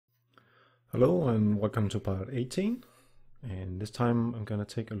Hello and welcome to part 18, and this time I'm going to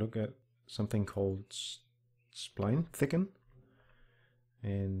take a look at something called Spline Thicken.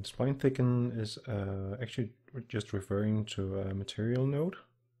 And Spline Thicken is actually just referring to a material node.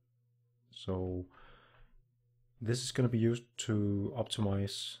 So this is going to be used to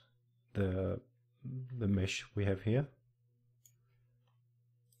optimize the mesh we have here.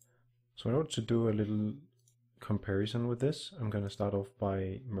 So in order to do a little comparison with this, I'm going to start off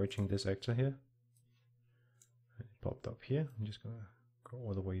by merging this actor here. It popped up here. I'm just going to go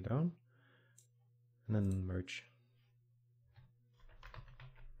all the way down and then merge.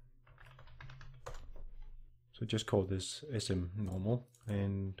 So just call this SM normal,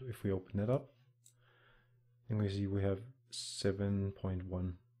 and if we open it up, then we see we have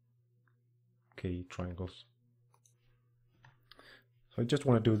 7.1k triangles. So I just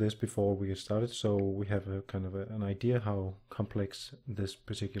want to do this before we get started, so we have a kind of an idea how complex this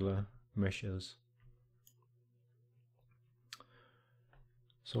particular mesh is.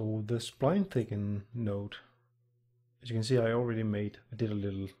 So the Spline Thicken node, as you can see, I did a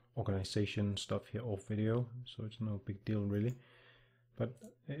little organization stuff here off video, so it's no big deal really. But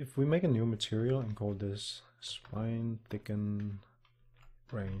if we make a new material and call this Spline Thicken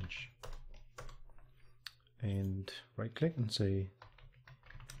range, and right click and say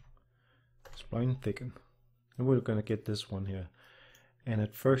Spline Thicken, and we're going to get this one here. And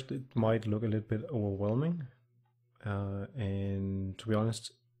at first it might look a little bit overwhelming, and to be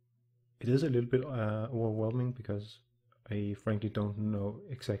honest, it is a little bit overwhelming because I frankly don't know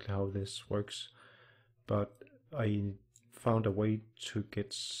exactly how this works, but I found a way to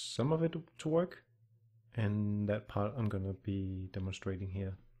get some of it to work, and that part I'm going to be demonstrating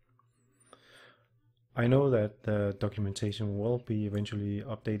here. I know that the documentation will be eventually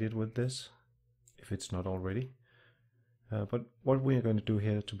updated with this, if it's not already. But what we are going to do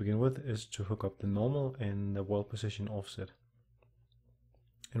here to begin with is to hook up the normal and the well position offset.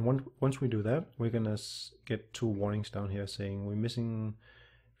 And once we do that, we're going to get two warnings down here saying we're missing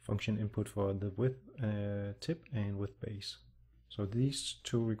function input for the width tip and width base. So these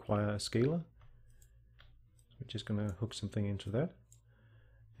two require a scalar. We're just going to hook something into that,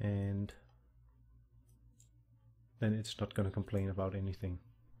 and then it's not going to complain about anything.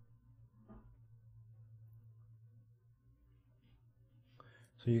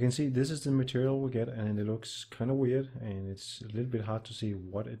 So you can see this is the material we get, and it looks kind of weird, and it's a little bit hard to see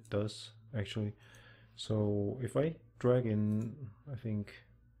what it does actually. So if I drag in, I think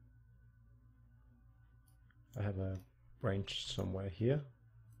I have a branch somewhere here,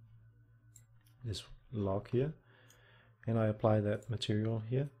 this log here, and I apply that material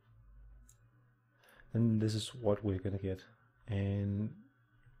here, and this is what we're gonna get. And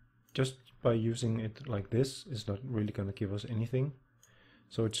just by using it like this is not really gonna give us anything.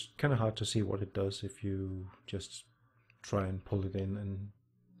 So it's kind of hard to see what it does if you just try and pull it in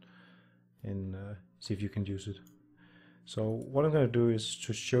and see if you can use it. So what I'm going to do is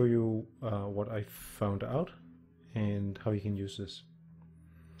to show you what I found out and how you can use this.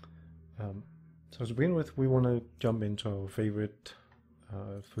 So to begin with, we want to jump into our favorite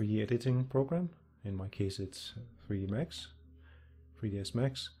 3D editing program. In my case, it's 3ds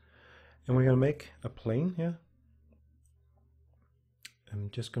Max. And we're going to make a plane here. I'm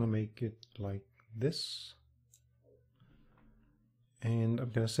just going to make it like this, and I'm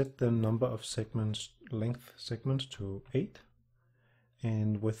going to set the number of segments, length segments, to 8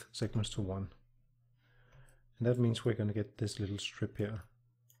 and width segments to 1, and that means we're going to get this little strip here.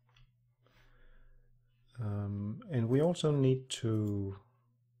 And we also need to,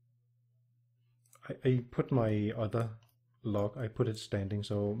 I put my other log, I put it standing,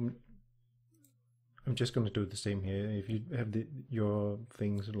 so I'm just going to do the same here. If you have your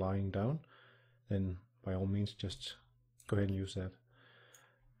things lying down, then by all means just go ahead and use that.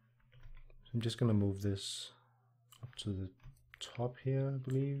 So I'm just going to move this up to the top here, I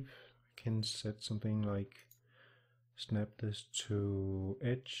believe. I can set something like snap this to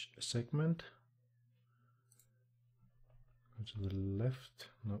edge segment. Go to the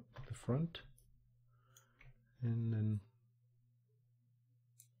left, not the front, and then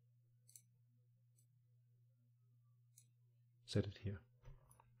set it here.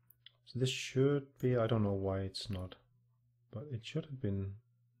 So this should be, I don't know why it's not, but it should have been.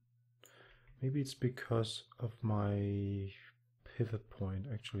 Maybe it's because of my pivot point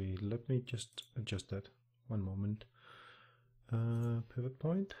actually. Let me just adjust that. One moment. Pivot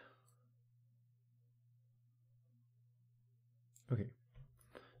point. Okay.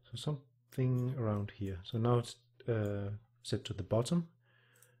 So something around here. So now it's set to the bottom.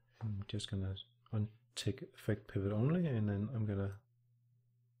 I'm just gonna untick effect pivot only, and then I'm gonna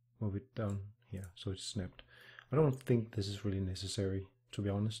move it down here so it's snapped. I don't think this is really necessary, to be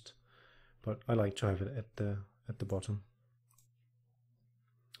honest, but I like to have it at the bottom.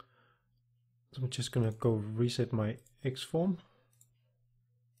 So I'm just gonna go reset my X form.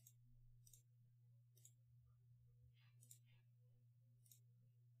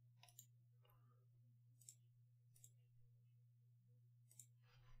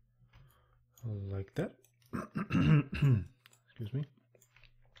 Like that. Excuse me.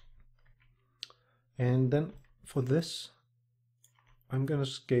 And then for this, I'm gonna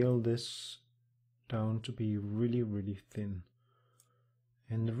scale this down to be really, really thin.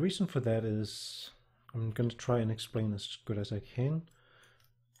 And the reason for that is, I'm gonna try and explain as good as I can,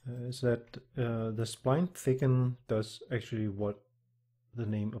 is that the Spline Thicken does actually what the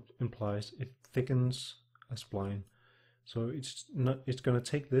name implies. It thickens a spline. So it's gonna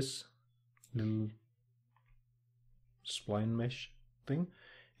take this little spline mesh thing,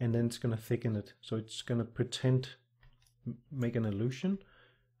 and then it's gonna thicken it. So it's gonna make an illusion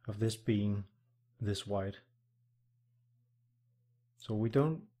of this being this wide. So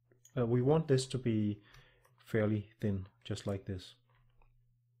we want this to be fairly thin, just like this.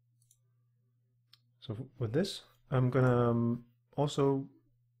 So with this, I'm gonna also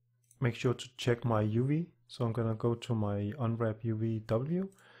make sure to check my UV. So I'm gonna go to my unwrap UVW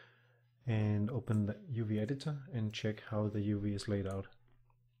and open the UV editor and check how the UV is laid out.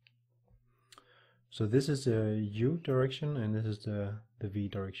 So this is the U direction and this is the V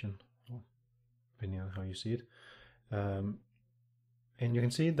direction, depending on how you see it. And you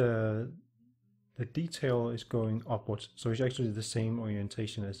can see the detail is going upwards, so it's actually the same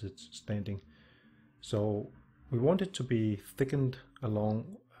orientation as it's standing. So we want it to be thickened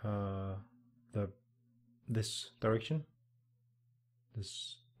along this direction,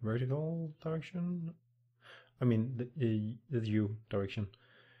 this vertical direction, I mean the U direction.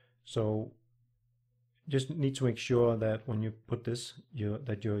 So just need to make sure that when you put this,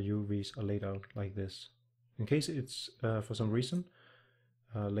 that your UVs are laid out like this. In case it's for some reason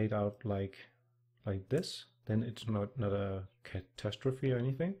laid out like this, then it's not a catastrophe or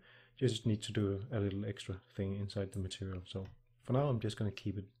anything. You just need to do a little extra thing inside the material. So for now, I'm just going to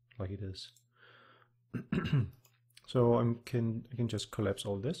keep it like it is. So I can just collapse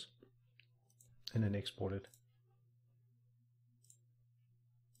all this and then export it.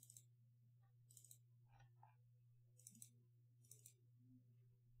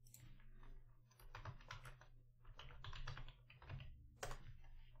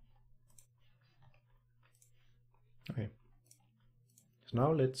 Okay, so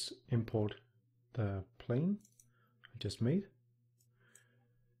now let's import the plane I just made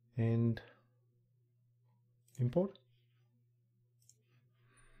and import.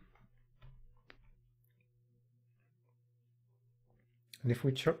 And if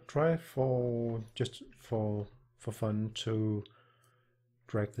we try just for fun to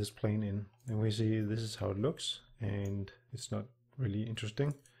drag this plane in, then we see this is how it looks, and it's not really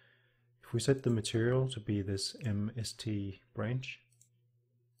interesting. If we set the material to be this MST branch,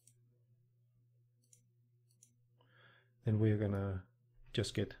 then we're gonna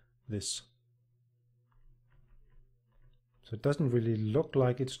just get this. So it doesn't really look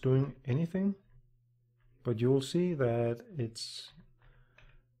like it's doing anything, but you'll see that it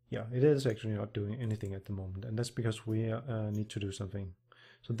is actually not doing anything at the moment, and that's because we need to do something.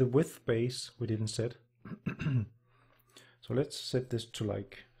 So the width base we didn't set. So let's set this to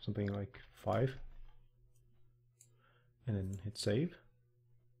like something like 5 and then hit save.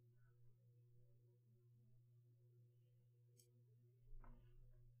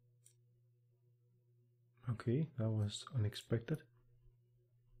 Okay, that was unexpected.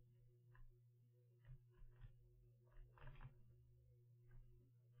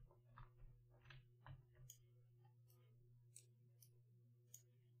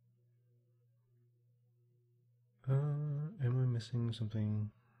 Am I missing something?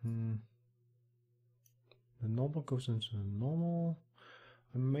 The normal goes into normal.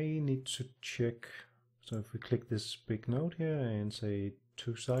 I may need to check. So if we click this big node here and say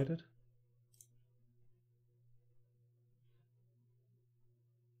two-sided,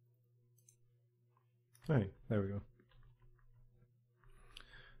 okay, there we go.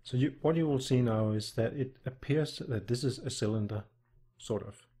 So what you will see now is that it appears that this is a cylinder, sort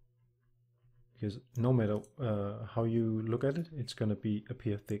of. Because no matter how you look at it, it's going to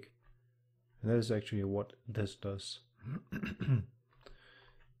appear thick. And that is actually what this does.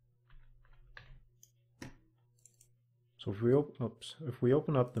 So if we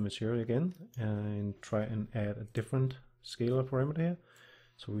open up the material again and try and add a different scalar parameter here,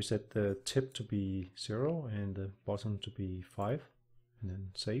 so we set the tip to be 0 and the bottom to be 5, and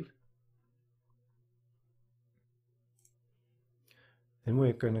then save. Then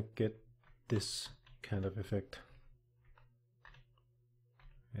we're gonna get this kind of effect.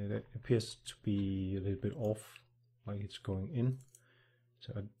 It appears to be a little bit off, like it's going in.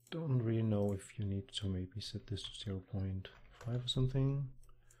 So I don't really know if you need to maybe set this to 0.5 or something.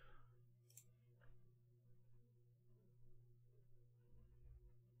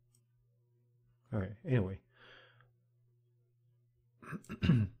 Okay, anyway.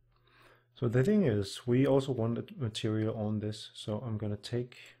 So the thing is, we also want material on this, so I'm gonna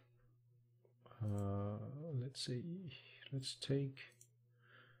take, let's take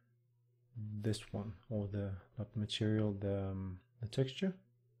this one, or the, not material, the texture.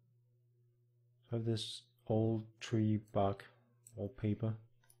 So I have this old tree bark wallpaper,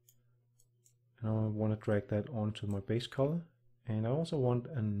 and I want to drag that onto my base color, and I also want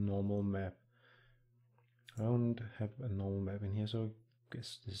a normal map. I don't have a normal map in here, so I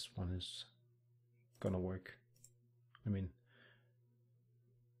guess this one is gonna work. I mean,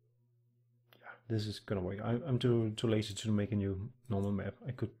 yeah, this is gonna work. I'm too lazy to make a new normal map.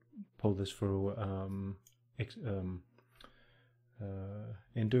 I could pull this through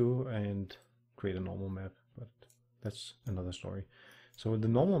Undo and create a normal map, but that's another story. So the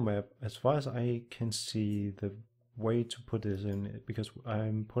normal map, as far as I can see, the way to put this in, because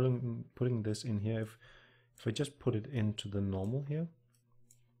I'm putting this in here, if I just put it into the normal here,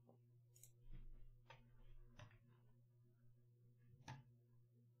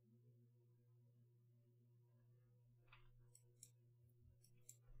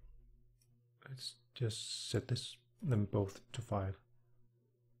 let's just set them both to 5.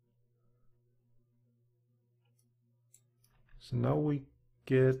 So now we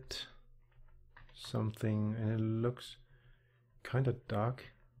get something, and it looks kind of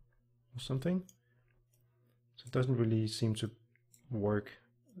dark or something. So it doesn't really seem to work.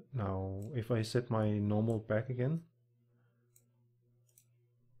 Now, if I set my normal back again,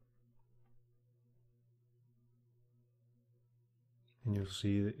 and you'll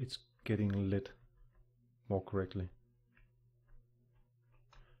see that it's getting lit more correctly.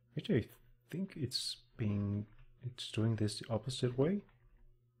 Actually, I think it's doing this the opposite way.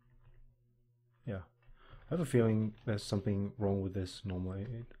 Yeah, I have a feeling there's something wrong with this normally.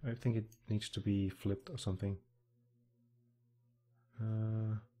 I think it needs to be flipped or something.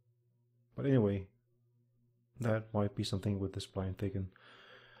 But anyway, that might be something with the Spline Thicken.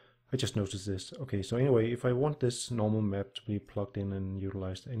 I just noticed this. Okay, so anyway, if I want this normal map to be plugged in and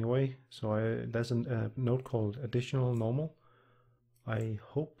utilized anyway, so there's a node called additional normal. I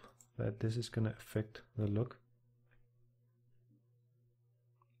hope that this is going to affect the look.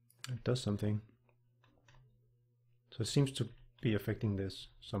 It does something. So it seems to be affecting this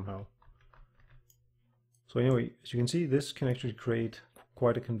somehow. So anyway, as you can see, this can actually create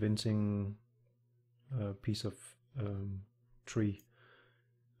quite a convincing piece of tree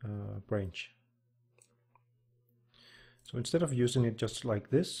branch. So instead of using it just like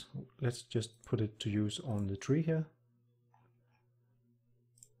this, let's just put it to use on the tree here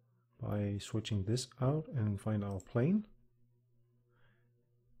by switching this out and find our plane.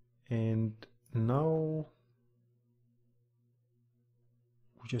 And now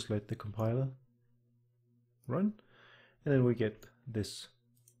we just let the compiler run, and then we get this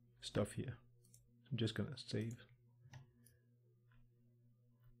stuff here. I'm just gonna save.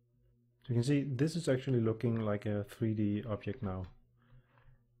 So you can see this is actually looking like a 3D object now.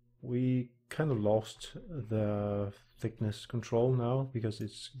 We kind of lost the thickness control now because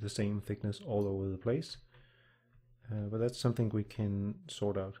it's the same thickness all over the place, but that's something we can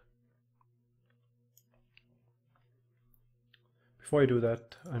sort out. Before I do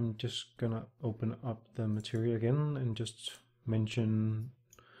that, I'm just gonna open up the material again and just mention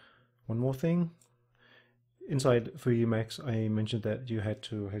one more thing. Inside 3D Max, I mentioned that you had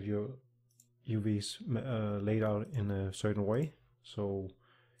to have your UVs laid out in a certain way. So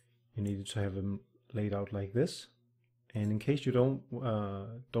you needed to have them laid out like this. And in case you don't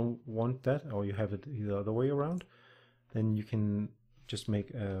want that, or you have it the other way around, then you can just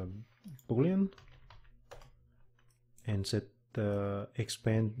make a boolean and set the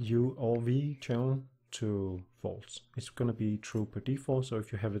expand U or V channel to false. It's going to be true per default, so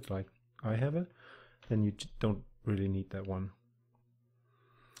if you have it like I have it, then you don't really need that one.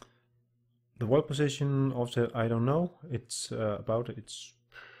 The world position offset, I don't know. It's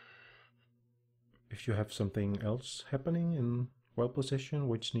if you have something else happening in world position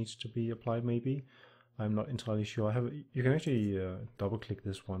which needs to be applied, maybe. I'm not entirely sure. You can actually double click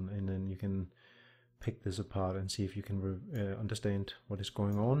this one, and then you can pick this apart and see if you can understand what is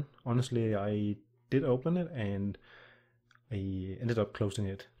going on. Honestly, I did open it, and I ended up closing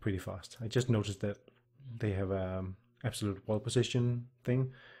it pretty fast. I just noticed that they have a absolute wall position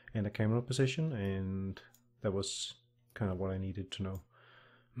thing and a camera position, and that was kind of what I needed to know.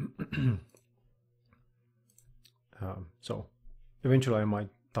 So eventually I might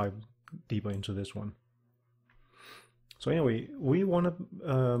dive deeper into this one. So anyway, we want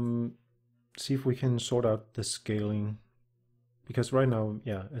to see if we can sort out the scaling, because right now,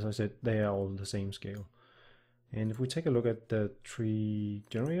 yeah, as I said, they are all the same scale. And if we take a look at the tree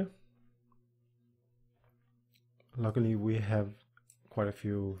generator, luckily we have quite a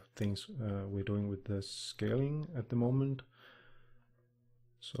few things we're doing with the scaling at the moment.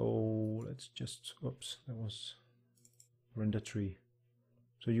 So let's just, oops, that was render tree.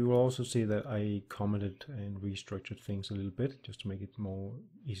 So you will also see that I commented and restructured things a little bit just to make it more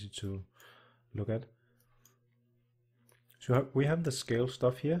easy to look at. So we have the scale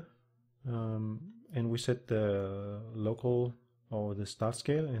stuff here, and we set the local or the start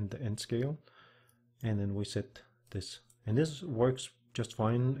scale and the end scale, and then we set this. And this works just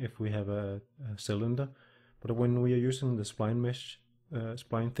fine if we have a cylinder, but when we are using the spline mesh,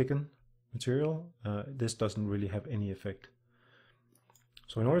 spline thicken material, this doesn't really have any effect.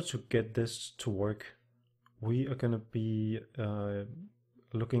 So in order to get this to work, we are going to be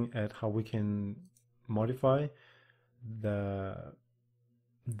looking at how we can modify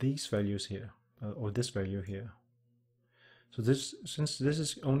these values here, or this value here. So since this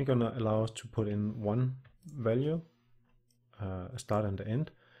is only going to allow us to put in one value, a start and the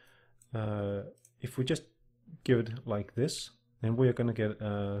end, if we just give it like this, then we are going to get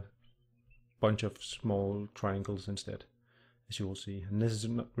a bunch of small triangles instead, as you will see. And this is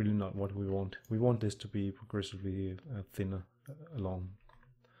really not what we want. We want this to be progressively thinner along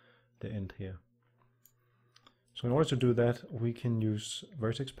the end here. So in order to do that, we can use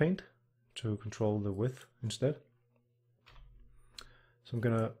vertex paint to control the width instead. So I'm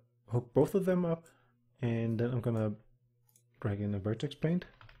gonna hook both of them up, and then I'm gonna drag in a vertex paint,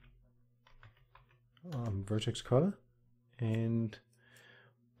 vertex color, and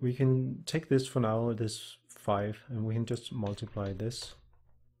we can take this for now, this 5, and we can just multiply this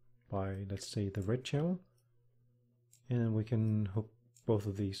by, let's say, the red channel, and then we can hook both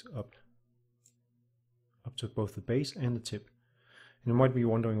of these up to both the base and the tip. And you might be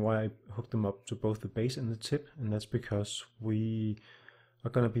wondering why I hooked them up to both the base and the tip, and that's because we are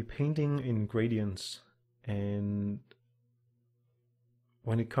going to be painting in gradients, and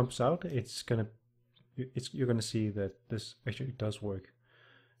when it comes out, you're going to see that this actually does work.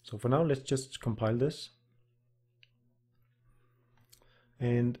 So for now, let's just compile this.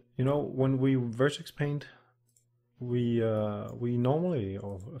 And you know, when we vertex paint, we normally,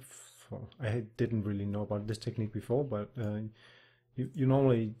 I didn't really know about this technique before, but you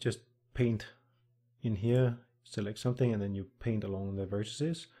normally just paint in here, select something, and then you paint along the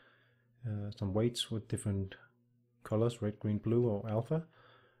vertices, some weights with different colors, red, green, blue, or alpha.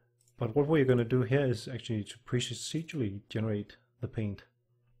 But what we're going to do here is actually to procedurally generate the paint.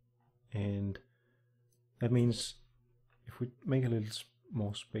 And that means if we make a little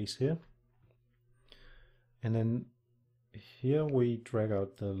more space here, and then here we drag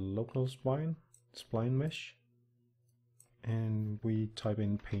out the local spline mesh, and we type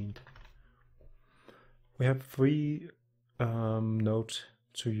in paint. We have 3 nodes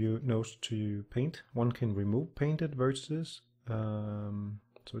to paint. One can remove painted vertices,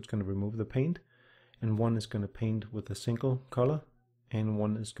 so it's going to remove the paint, and one is going to paint with a single color, and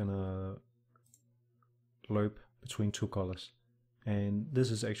one is going to lerp between 2 colors. And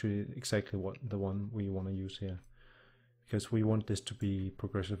this is actually exactly the one we want to use here, because we want this to be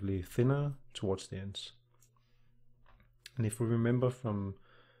progressively thinner towards the ends. And if we remember from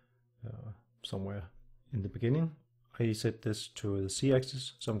somewhere in the beginning, I set this to the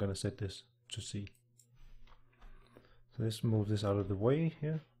Z-axis, so I'm going to set this to C. So let's move this out of the way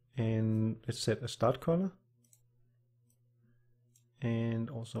here, and let's set a start color and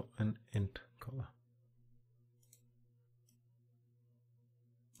also an end color.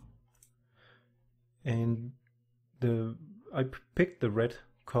 And I picked the red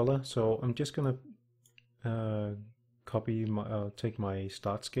color, so I'm just gonna take my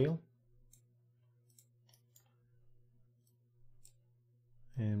start scale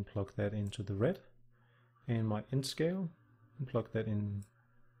and plug that into the red, and my end scale, and plug that in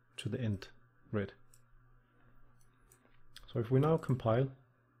to the end red. So if we now compile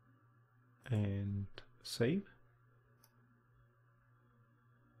and save,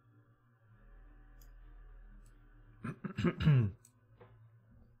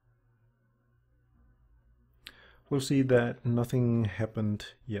 we'll see that nothing happened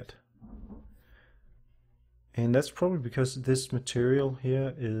yet. And that's probably because this material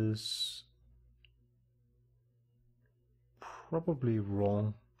here is probably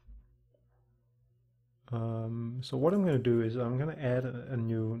wrong. So what I'm going to do is I'm going to add a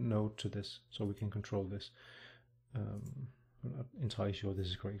new node to this so we can control this. I'm not entirely sure this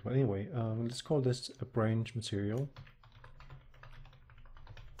is correct, but anyway, let's call this a branch material.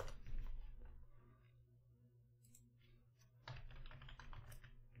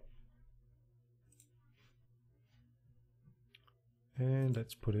 And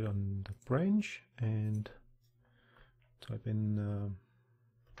let's put it on the branch and type in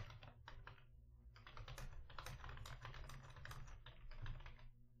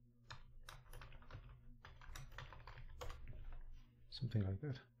something like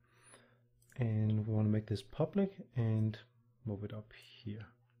that. And we want to make this public and move it up here.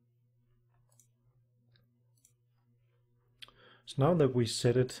 So now that we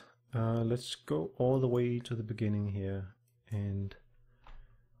set it, let's go all the way to the beginning here and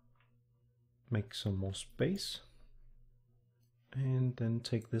make some more space. And then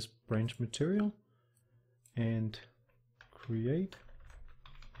take this branch material and create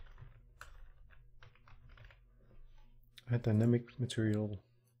a dynamic material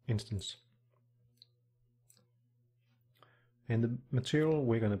instance. And the material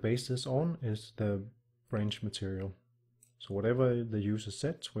we're going to base this on is the branch material. So whatever the user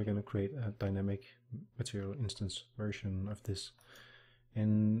sets, we're going to create a dynamic material instance version of this.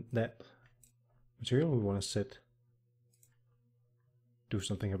 And that material we want to do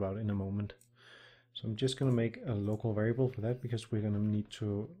something about in a moment. So I'm just going to make a local variable for that because we're going to need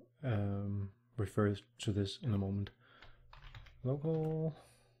to refer to this in a moment. Local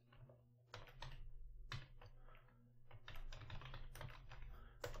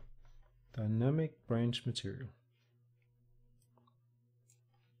dynamic branch material.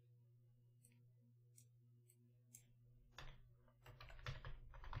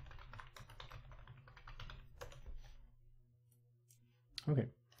 Okay,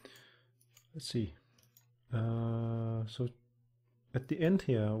 let's see. So at the end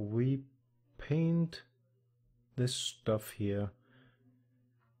here, we paint this stuff here,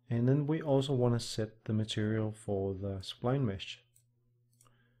 and then we also want to set the material for the spline mesh.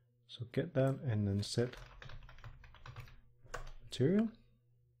 So get that and then set material.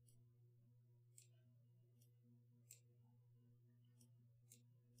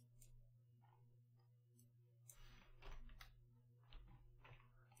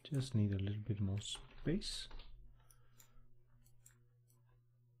 Just need a little bit more space.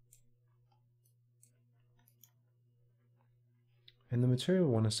 And the material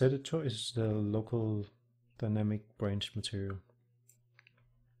we want to set it to is the local dynamic branch material.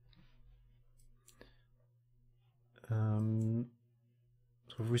 So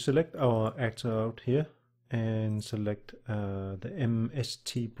if we select our actor out here and select the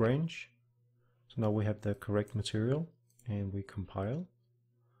MST branch, so now we have the correct material, and we compile.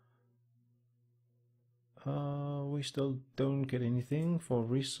 We still don't get anything for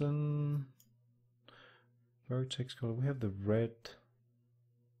reason. Vertex color, we have the red.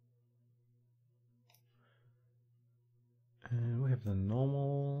 And we have the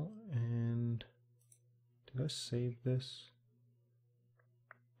normal, and did I save this?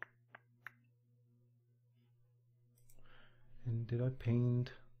 And did I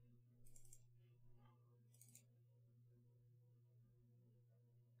paint?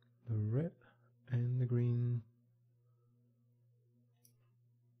 The red and the green.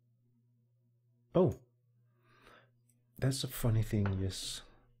 Oh, that's a funny thing, yes.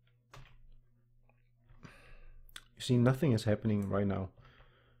 You see, nothing is happening right now.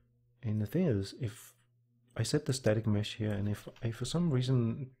 And the thing is, if I set the static mesh here, and if I for some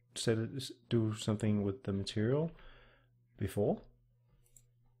reason do something with the material before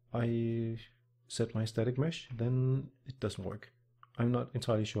I set my static mesh, then it doesn't work. I'm not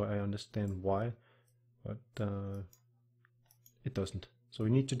entirely sure I understand why, but it doesn't. So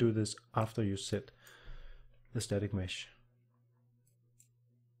you need to do this after you set the static mesh.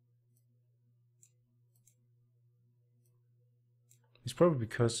 It's probably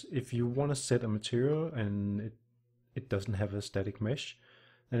because if you want to set a material and it doesn't have a static mesh,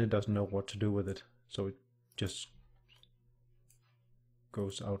 then it doesn't know what to do with it. So it just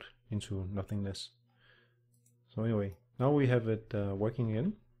goes out into nothingness. So anyway, now we have it working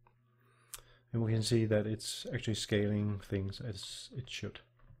again, and we can see that it's actually scaling things as it should.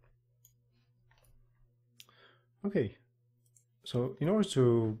 Okay, so in order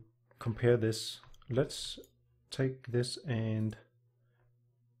to compare this, let's take this and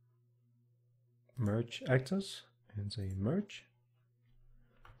merge actors and say merge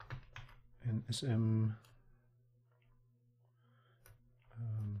and SM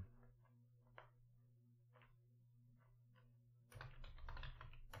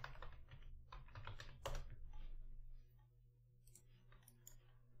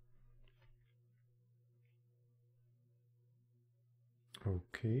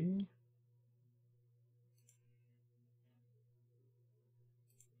Okay.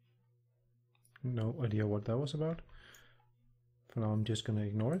 No idea what that was about. For now I'm just going to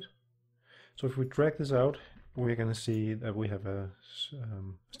ignore it. So if we drag this out, we're going to see that we have a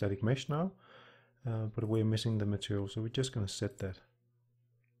static mesh now, but we're missing the material, so we're just going to set that.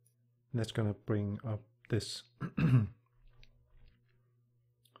 And that's going to bring up this.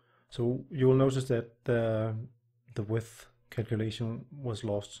 So you'll notice that the width calculation was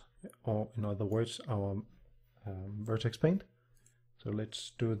lost, or in other words, our vertex paint. So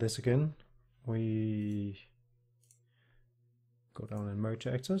let's do this again. We go down and merge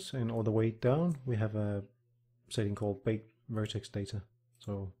actors, and all the way down we have a setting called baked vertex data.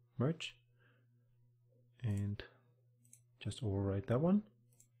 So merge and just overwrite that one,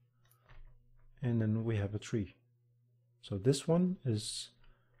 and then we have a tree. So this one is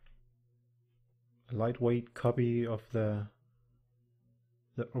a lightweight copy of the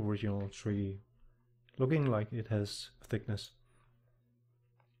original tree, looking like it has thickness.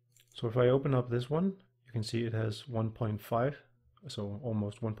 So if I open up this one, you can see it has 1.5, so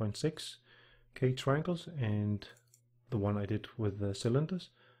almost 1.6 K triangles, and the one I did with the cylinders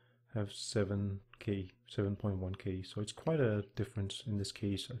have 7K, 7.1 K. So it's quite a difference in this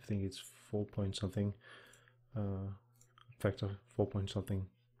case. I think it's 4 point something, factor 4 point something.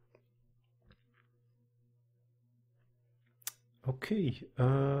 Okay,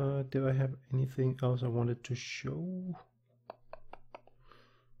 did I have anything else I wanted to show?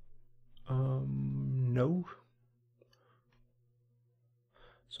 No.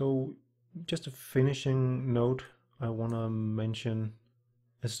 So just a finishing note I want to mention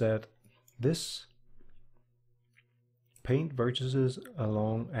is that this paint vertices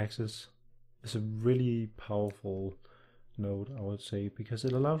along axis is a really powerful node, I would say, because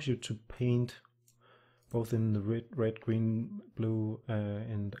it allows you to paint both in the red, green, blue,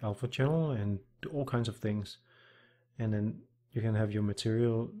 and alpha channel, and do all kinds of things. And then you can have your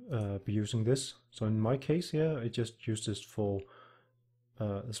material be using this. So in my case here, I just used this for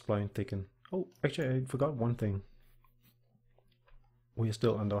the Spline Thicken. Oh, actually I forgot one thing. We are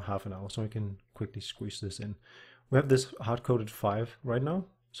still under half an hour, so I can quickly squeeze this in. We have this hard-coded 5 right now.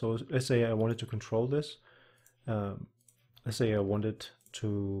 So let's say I wanted to control this. Let's say I wanted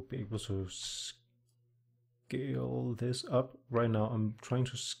to be able to scale this up. Right now I'm trying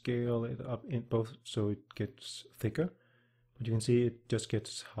to scale it up in both so it gets thicker, but you can see it just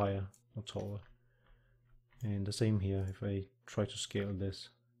gets higher or taller. And the same here, if I try to scale this,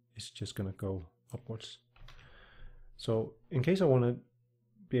 it's just gonna go upwards. So in case I want to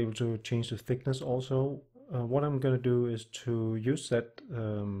be able to change the thickness also, what I'm gonna do is to use that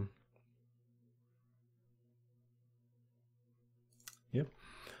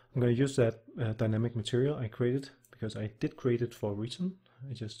I'm going to use that dynamic material I created, because I did create it for a reason.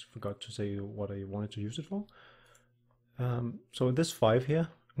 I just forgot to say what I wanted to use it for. So this 5 here,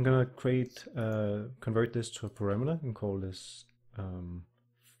 I'm going to convert this to a parameter and call this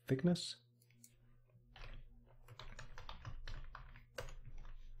thickness.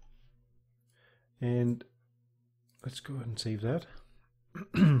 And let's go ahead and save that.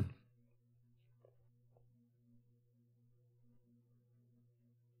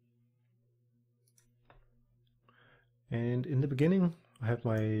 And in the beginning, I have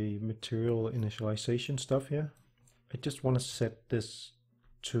my material initialization stuff here. I just want to set this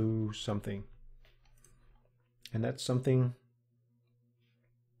to something. And that's something,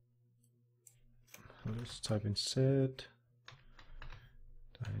 let's type in set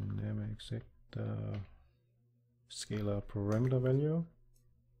dynamic set scalar parameter value.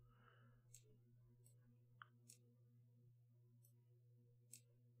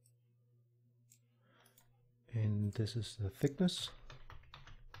 And this is the thickness.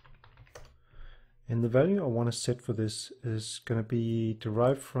 And the value I want to set for this is going to be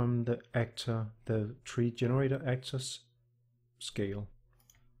derived from the actor, the tree generator actor's scale.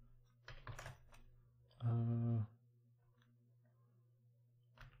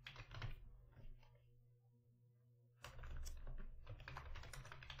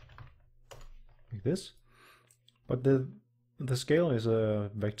 Like this. But the scale is a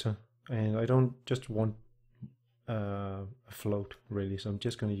vector, and I don't just want a float really, so I'm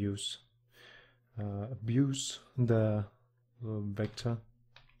just going to abuse the vector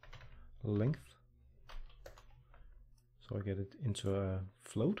length, so I get it into a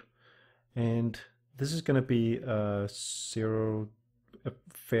float. And this is going to be a 0 a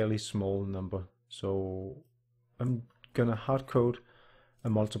fairly small number. So I'm gonna hard code a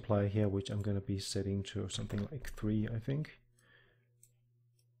multiplier here, which I'm gonna be setting to something like 3, I think.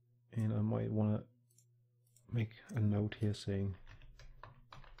 And I might wanna make a note here saying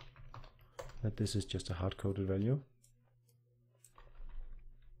that this is just a hard coded value.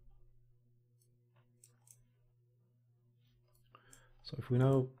 So if we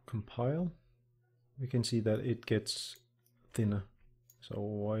now compile, we can see that it gets thinner.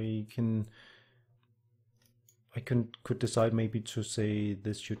 So could decide maybe to say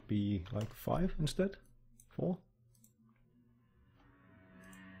this should be like 5 instead, 4.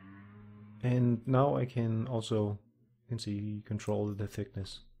 And now I can also, you can see, control the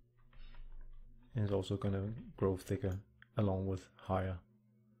thickness. And it's also going to grow thicker along with higher.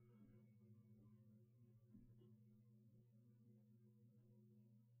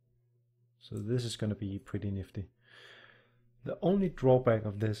 So this is going to be pretty nifty. The only drawback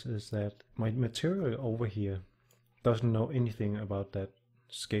of this is that my material over here doesn't know anything about that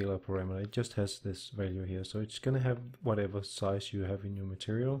scalar parameter. It just has this value here. So it's going to have whatever size you have in your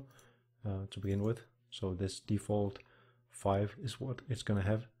material to begin with. So this default 5 is what it's going to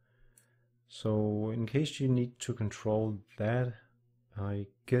have. So in case you need to control that, I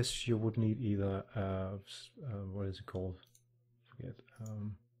guess you would need either what is it called? Forget.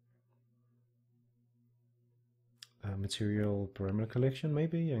 Material parameter collection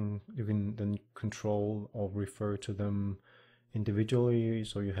maybe, and you can then control or refer to them individually,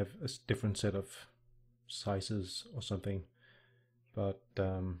 so you have a different set of sizes or something. But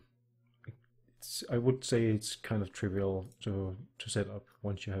I would say it's kind of trivial to set up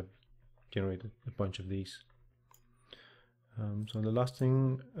once you have generated a bunch of these. So the last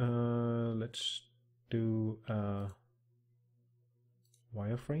thing, let's do a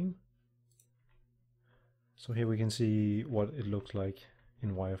wireframe. So here we can see what it looks like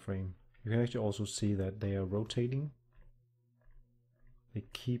in wireframe. You can actually also see that they are rotating. They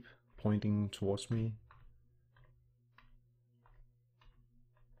keep pointing towards me,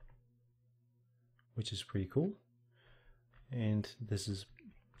 which is pretty cool. And this is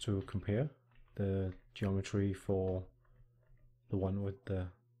to compare the geometry for the one with the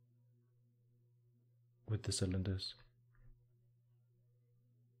cylinders.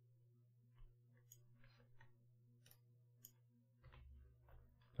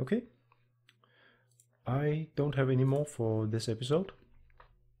 Okay, I don't have any more for this episode.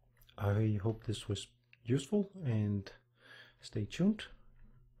 I hope this was useful, and stay tuned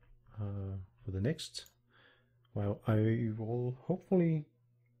for the next. Well, I will hopefully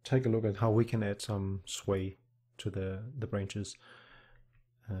take a look at how we can add some sway to the branches.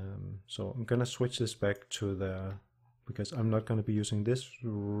 So I'm gonna switch this back to because I'm not gonna be using this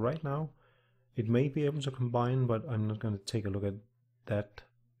right now. It may be able to combine, but I'm not gonna take a look at that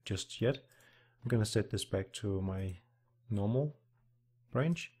just yet. I'm gonna set this back to my normal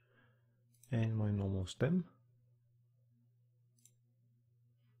branch and my normal stem.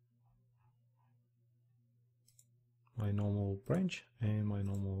 My normal branch and my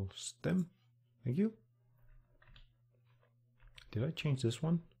normal stem. Thank you. Did I change this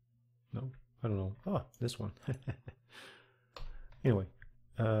one? No, I don't know. Ah, this one. Anyway,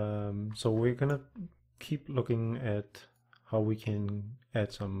 so we're gonna keep looking at how we can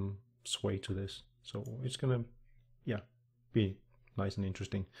add some sway to this. So it's gonna, yeah, be nice and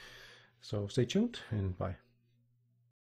interesting. So stay tuned and bye.